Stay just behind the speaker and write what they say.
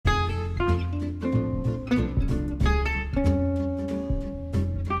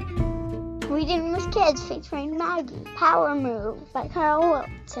Kids featuring Maggie. Power Move by Carl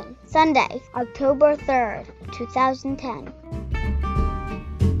Wilson. Sunday, October 3rd, 2010.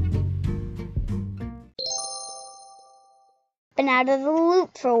 Been out of the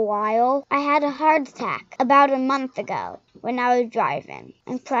loop for a while. I had a heart attack about a month ago when I was driving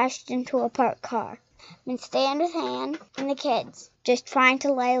and crashed into a parked car. Been staying with Han and the kids, just trying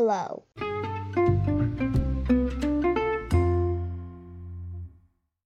to lay low.